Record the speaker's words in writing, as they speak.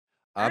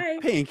Hi.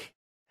 Pink,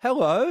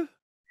 hello.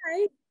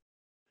 Hi.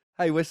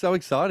 Hey, we're so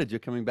excited you're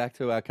coming back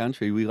to our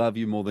country. We love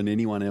you more than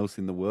anyone else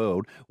in the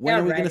world. When Yeah,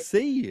 are we going to right.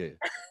 see you?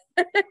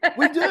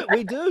 We do,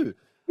 we do.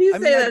 You I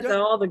mean, say I that don't. to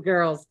all the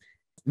girls.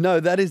 No,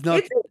 that is not.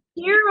 It's a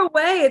year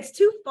away. It's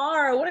too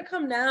far. I want to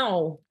come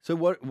now. So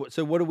what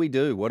do we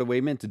do? What are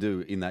we meant to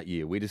do in that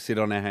year? We just sit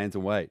on our hands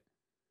and wait.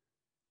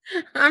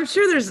 I'm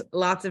sure there's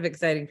lots of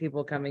exciting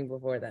people coming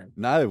before then.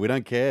 No, we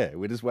don't care.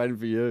 We're just waiting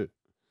for you.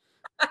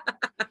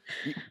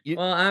 You, you,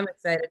 Well, I'm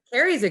excited.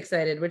 Carrie's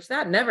excited, which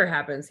that never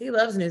happens. He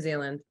loves New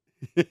Zealand.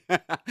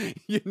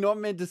 you're not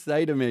meant to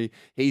say to me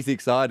he's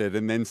excited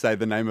and then say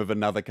the name of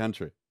another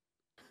country.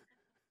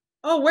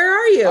 Oh, where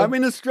are I'm you?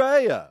 in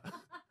Australia.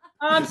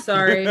 Oh, I'm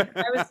sorry. I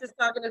was just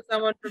talking to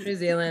someone from New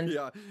Zealand.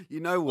 Yeah, you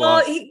know Well,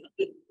 what?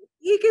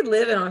 he could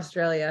live in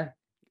Australia.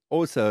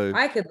 Also,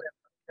 I could live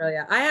in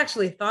Australia. I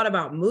actually thought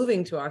about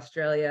moving to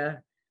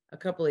Australia a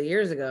couple of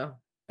years ago.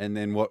 and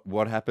then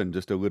what happened?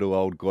 Just a little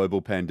old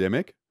global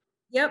pandemic?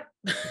 Yep.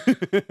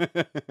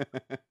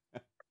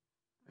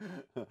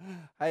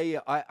 Hey,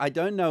 I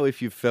don't know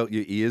if you've felt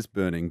your ears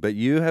burning, but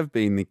you have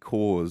been the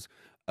cause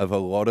of a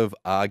lot of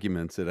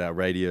arguments at our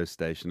radio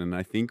station, and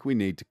I think we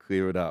need to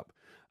clear it up.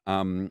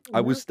 Oh,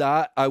 I will no.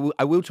 start. I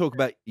will talk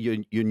about your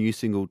new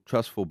single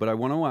 "Trustful," but I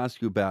want to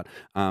ask you about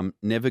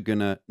 "Never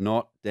Gonna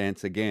Not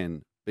Dance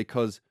Again"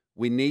 because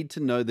we need to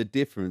know the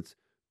difference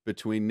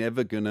between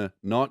 "Never Gonna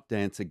Not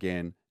Dance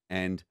Again"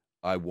 and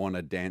 "I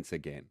Wanna Dance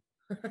Again."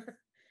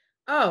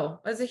 Oh,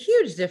 that's a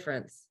huge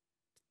difference.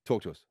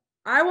 Talk to us.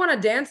 I wanna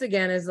dance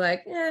again is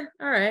like,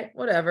 all right,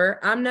 whatever.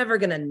 I'm never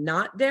gonna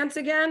not dance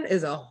again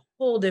is a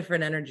whole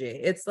different energy.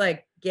 It's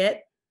like,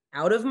 get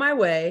out of my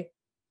way,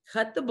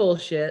 cut the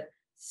bullshit,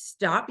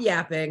 stop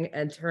yapping,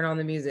 and turn on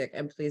the music,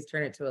 and please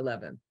turn it to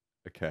 11.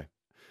 Okay.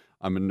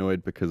 I'm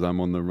annoyed because I'm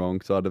on the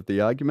wrong side of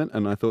the argument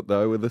and I thought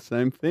they were the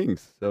same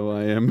things. So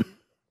I am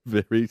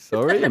very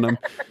sorry and I'm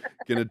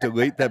going to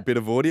delete that bit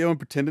of audio and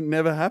pretend it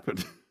never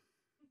happened.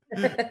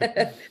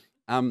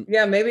 um,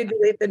 Yeah, maybe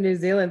delete the New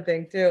Zealand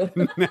thing too.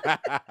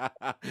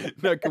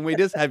 no, can we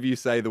just have you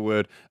say the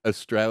word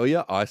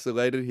Australia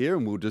isolated here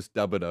and we'll just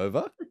dub it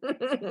over?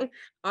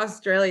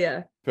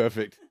 Australia.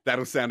 Perfect.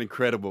 That'll sound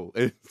incredible.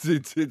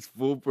 It's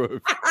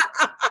foolproof.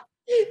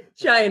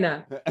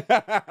 China.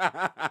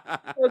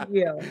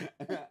 Tokyo.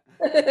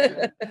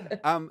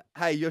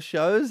 Hey, your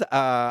shows,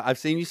 I've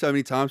seen you so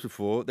many times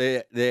before.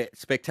 They're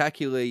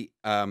spectacularly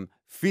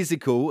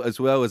physical as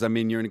well as, I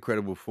mean, you're an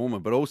incredible performer,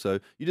 but also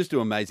you just do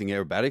amazing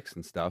aerobatics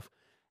and stuff.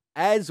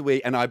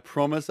 And I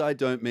promise I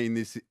don't mean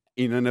this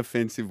in an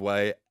offensive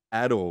way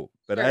at all,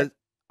 but Sure. as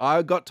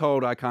I got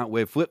told I can't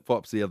wear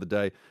flip-flops the other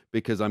day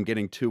because I'm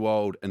getting too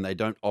old and they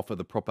don't offer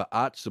the proper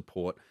arch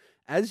support.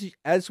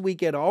 As we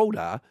get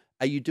older,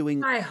 are you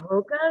doing Hi,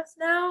 Hokas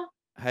now?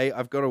 Hey,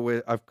 I've got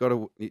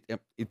to,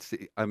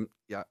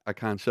 yeah, I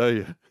can't show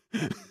you.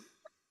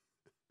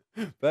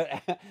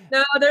 But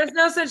No, there's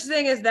no such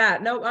thing as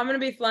that. Nope, I'm gonna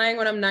be flying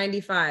when I'm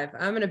 95.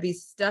 I'm gonna be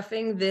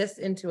stuffing this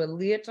into a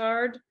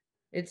leotard.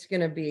 It's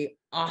gonna be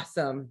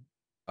awesome.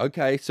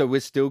 okay, so we're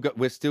still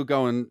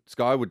going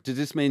skyward. Does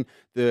this mean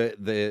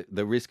the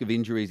risk of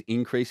injuries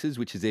increases,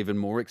 which is even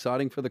more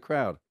exciting for the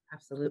crowd?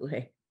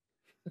 Absolutely.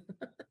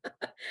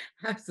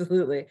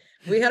 Absolutely.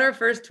 We had our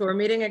first tour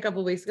meeting a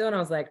couple weeks ago, and I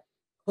was like,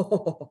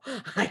 "Oh,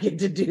 I get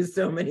to do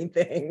so many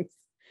things."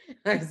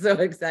 I'm so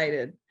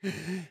excited.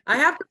 I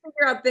have to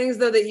figure out things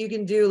though that you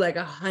can do like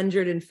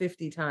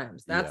 150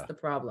 times. That's Yeah. the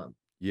problem.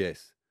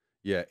 Yes.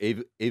 Yeah.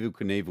 Evil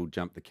Knievel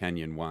jumped the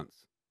canyon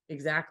once.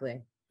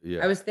 Exactly.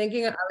 Yeah. I was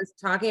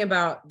talking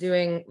about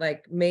doing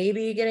like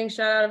maybe getting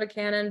shot out of a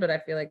cannon, but I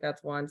feel like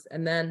that's once.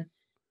 And then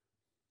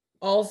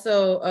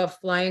also a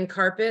flying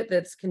carpet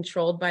that's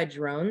controlled by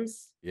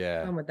drones. How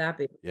Yeah. fun would that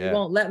be? They Yeah.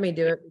 won't let me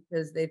do it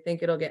because they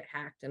think it'll get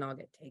hacked and I'll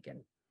get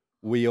taken.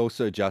 We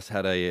also just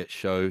had a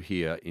show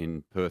here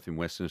in Perth in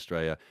Western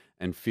Australia,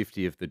 and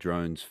 50 of the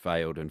drones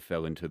failed and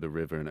fell into the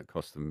river, and it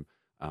cost them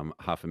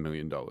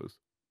 $500,000.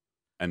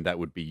 And that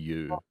would be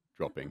you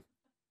dropping.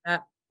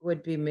 That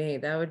would be me.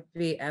 That would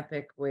be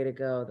epic way to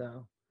go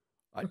though.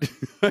 I,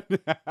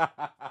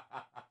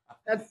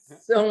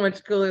 That's so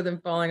much cooler than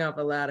falling off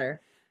a ladder.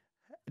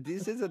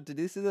 this is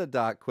a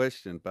dark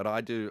question, but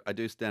I do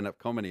stand up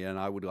comedy, and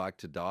I would like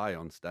to die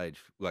on stage,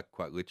 like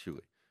quite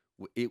literally.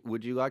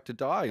 Would you like to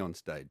die on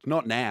stage?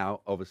 Not now,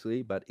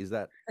 obviously, but is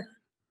that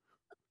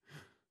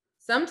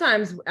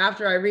Sometimes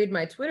after I read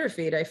my Twitter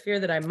feed, I fear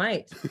that I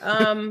might.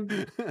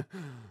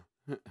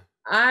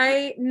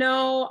 I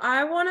know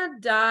I want to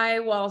die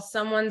while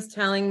someone's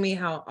telling me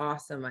how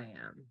awesome I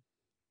am.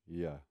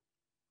 yeah.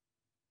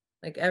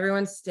 Like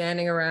everyone's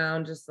standing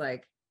around just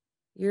like,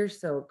 "You're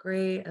so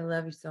great. I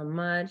love you so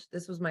much.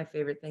 This was my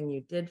favorite thing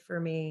you did for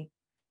me."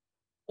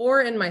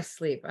 Or in my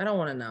sleep. I don't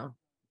want to know.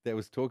 There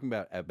was talking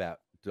about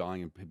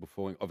dying and people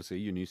falling. Obviously,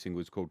 your new single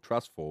is called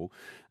Trust Fall.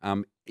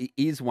 It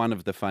is one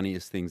of the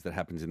funniest things that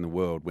happens in the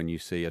world when you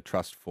see a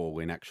trust fall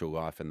in actual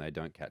life and they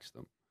don't catch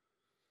them.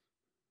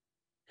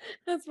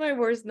 That's my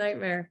worst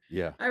nightmare.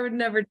 Yeah, I would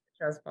never do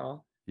trust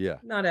fall. yeah.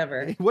 Not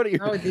ever. What are you?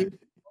 Not with these.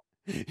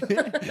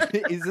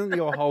 Isn't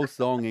your whole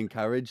song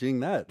encouraging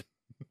that?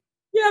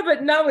 Yeah,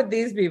 but not with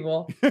these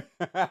people.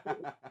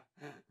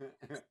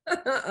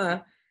 Uh-uh.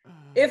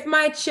 If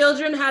my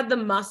children had the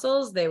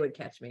muscles, they would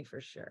catch me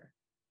for sure.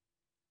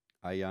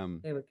 I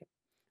They would.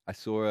 I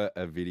saw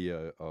a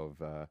video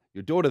of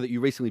your daughter that you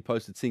recently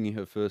posted singing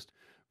her first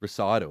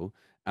recital.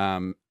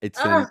 It's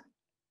an Ah,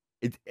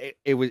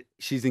 it was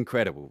she's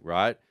incredible,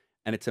 right?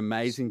 And it's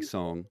amazing she's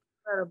song.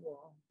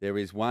 incredible. There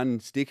is one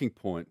sticking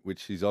point, which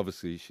she's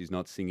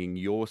not singing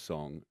your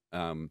song.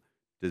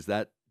 Does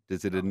that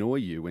does it Oh. annoy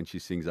you when she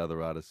sings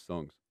other artists'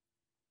 songs?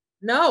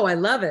 No, I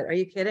love it. Are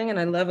you kidding? And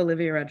I love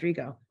Olivia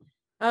Rodrigo.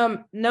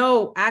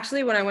 No,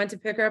 actually, when I went to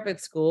pick her up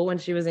at school when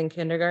she was in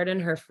kindergarten,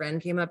 her friend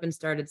came up and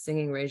started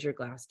singing Raise Your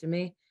Glass to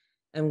me.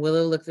 And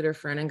Willow looked at her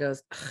friend and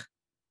goes, "Ugh,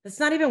 that's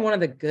not even one of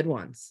the good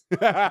ones."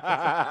 It's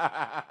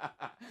like,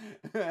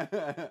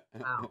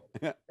 wow.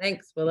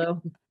 Thanks,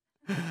 Willow.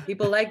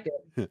 People liked it.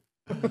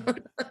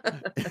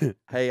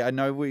 Hey, I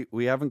know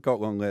we haven't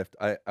got long left.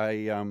 I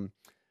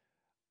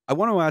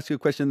want to ask you a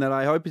question that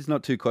I hope is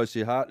not too close to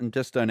your heart, and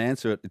just don't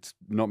answer it. It's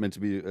not meant to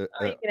be. Oh,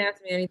 you can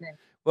ask me anything.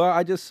 Well,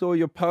 I just saw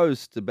your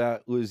post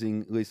about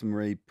losing Lisa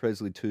Marie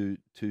Presley too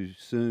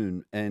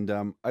soon, and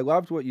I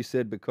loved what you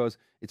said because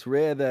it's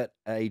rare that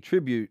a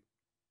tribute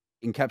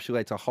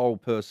encapsulates a whole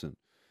person.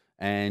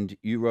 And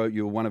you wrote,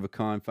 "You were one of a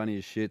kind, funny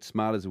as shit,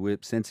 smart as a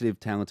whip, sensitive,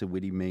 talented,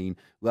 witty, mean,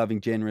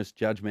 loving, generous,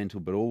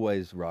 judgmental, but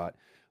always right,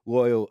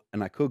 loyal."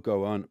 And I could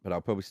go on, but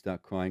I'll probably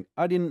start crying.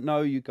 I didn't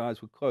know you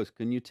guys were close.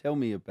 Can you tell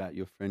me about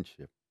your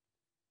friendship?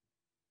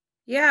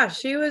 Yeah,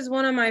 she was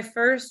one of my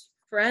first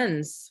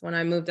friends when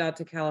I moved out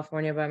to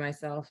California by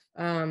myself.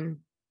 I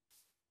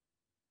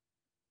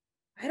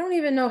don't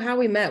even know how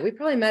we met. We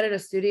probably met at a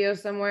studio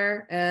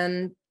somewhere,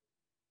 and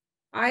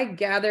I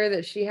gather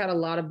that she had a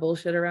lot of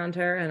bullshit around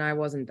her, and I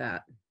wasn't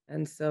that.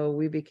 And so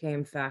we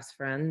became fast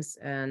friends.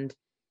 And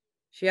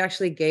she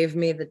actually gave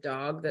me the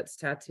dog that's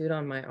tattooed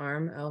on my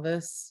arm,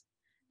 Elvis.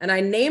 And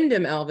I named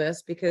him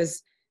Elvis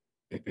because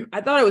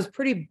I thought it was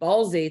pretty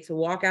ballsy to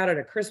walk out at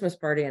a Christmas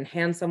party and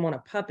hand someone a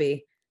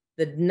puppy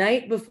the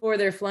night before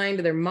they're flying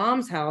to their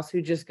mom's house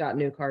who just got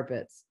new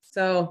carpets.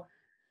 So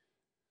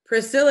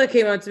Priscilla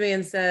came up to me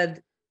and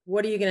said,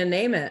 "What are you going to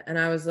name it?" And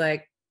I was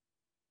like,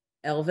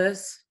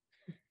 "Elvis."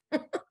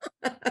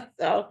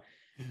 So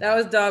that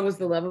was dog was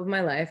the love of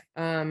my life.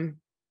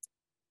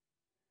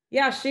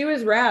 Yeah, she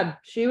was rad.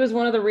 She was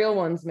one of the real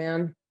ones,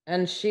 man.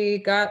 And she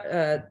got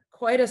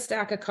quite a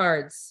stack of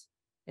cards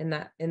in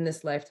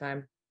this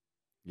lifetime.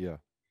 Yeah.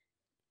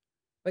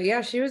 But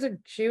yeah, she was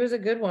a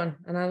good one,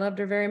 and I loved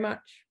her very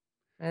much.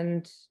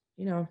 And,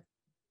 you know,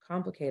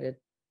 complicated.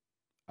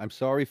 I'm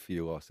sorry for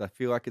your loss. I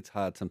feel like it's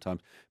hard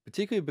sometimes,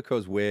 particularly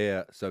because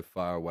we're so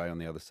far away on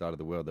the other side of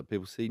the world that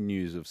people see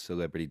news of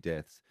celebrity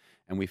deaths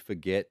and we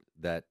forget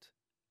that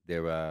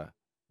there are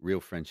real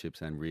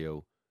friendships and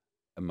real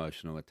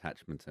emotional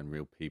attachments and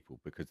real people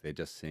because they're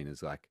just seen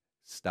as like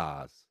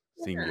stars,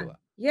 Yeah. singular.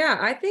 Yeah,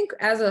 I think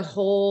as a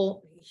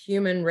whole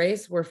human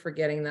race, we're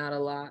forgetting that a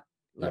lot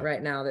Yeah.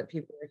 right now that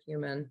people are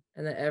human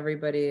and that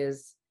everybody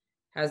is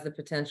has the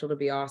potential to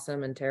be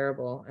awesome and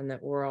terrible and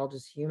that we're all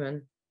just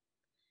human.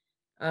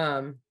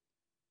 Um,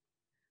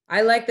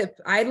 I like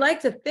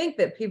to think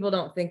that people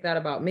don't think that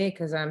about me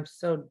because I'm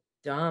so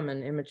dumb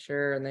and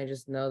immature and they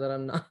just know that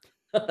I'm not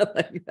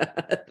like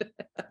that.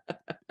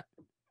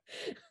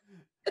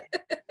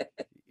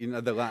 You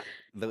know, the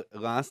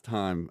last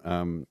time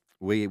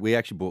we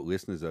actually brought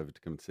listeners over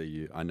to come and see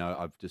you. I know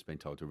I've just been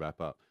told to wrap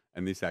up,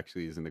 and this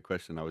actually isn't a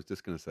question. I was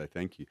just going to say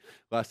thank you.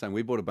 Last time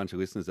we brought a bunch of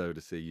listeners over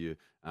to see you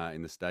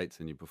in the States,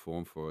 and you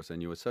performed for us,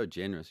 and you were so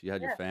generous. You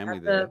had your Yes, family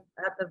there.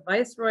 at the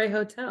Viceroy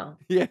Hotel.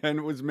 Yeah, and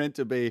it was meant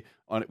to be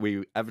on.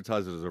 We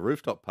advertised it as a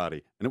rooftop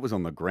party, and it was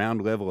on the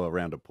ground level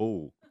around a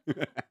pool.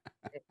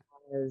 It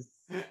was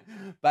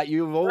But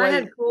you've I always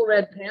had cool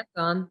red pants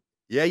on.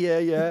 Yeah, yeah,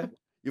 yeah.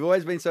 You've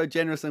always been so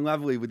generous and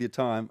lovely with your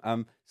time.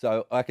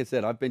 So like I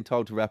said, I've been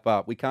told to wrap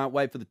up. We can't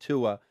wait for the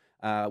tour.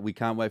 We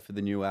can't wait for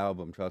the new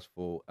album,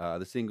 Trustful.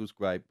 The single's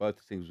great. Both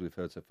the singles we've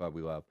heard so far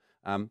we love.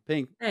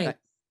 Pink, Thanks.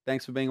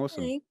 thanks for being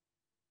awesome. Thanks.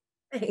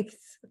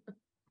 Thanks.